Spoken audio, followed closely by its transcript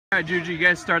All right, JuJu, you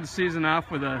guys started the season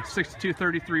off with a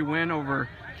 62-33 win over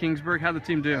Kingsburg. How'd the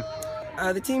team do?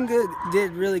 The team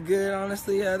did really good,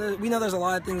 honestly. We know there's a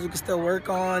lot of things we can still work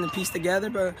on and piece together,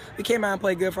 but we came out and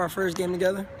played good for our first game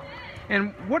together.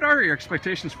 And what are your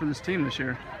expectations for this team this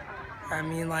year? I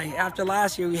mean, like, after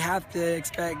last year, we have to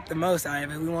expect the most out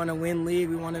of it. We want to win league,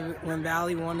 we want to win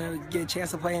Valley, we want to get a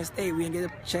chance to play in state. We didn't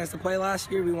get a chance to play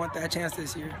last year. We want that chance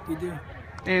this year. We do.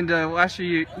 And last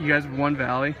year you guys won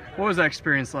Valley. What was that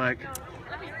experience like?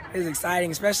 It was exciting,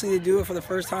 especially to do it for the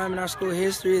first time in our school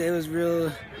history. It was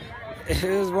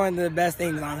one of the best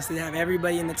things, honestly, to have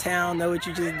everybody in the town know what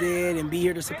you just did and be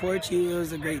here to support you. It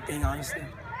was a great thing, honestly.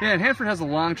 Yeah, and Hanford has a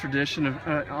long tradition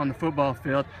of, on the football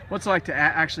field. What's it like to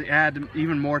actually add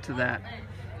even more to that?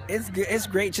 It's good. It's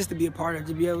great just to be a part of,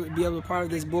 to be able to be part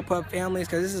of this Bullpup family,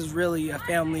 because this is really a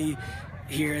family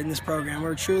here in this program.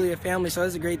 We're truly a family, so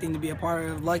it's a great thing to be a part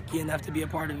of, lucky enough to be a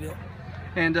part of it.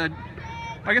 And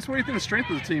I guess what do you think the strength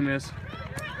of the team is?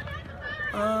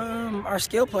 Our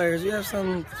skill players. We have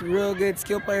some real good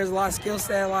skill players, a lot of skill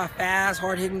set, a lot of fast,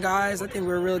 hard-hitting guys. I think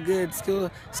we're real good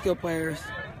skill players.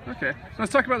 Okay,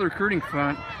 let's talk about the recruiting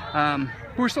front.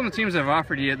 Who are some of the teams that have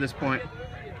offered you at this point?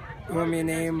 You want me to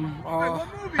name all?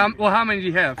 How many do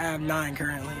you have? I have 9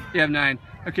 currently. You have 9.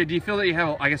 Okay, do you feel that you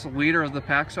have, I guess, a leader of the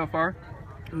pack so far?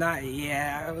 Not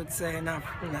yet, I would say. Not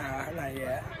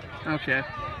yet. Okay,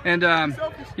 and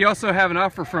you also have an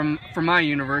offer from my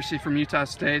university, from Utah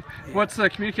State. Yeah. What's the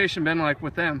communication been like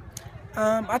with them?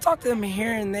 I talk to them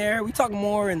here and there. We talk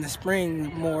more in the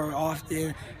spring more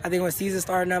often. I think when season's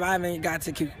starting up, I haven't got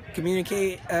to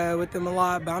communicate with them a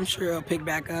lot, but I'm sure it'll pick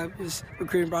back up. This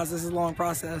recruiting process is a long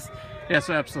process. Yes,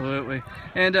 absolutely.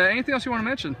 And anything else you want to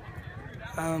mention?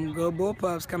 Go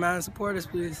Bullpups. Come out and support us,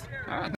 please. All right.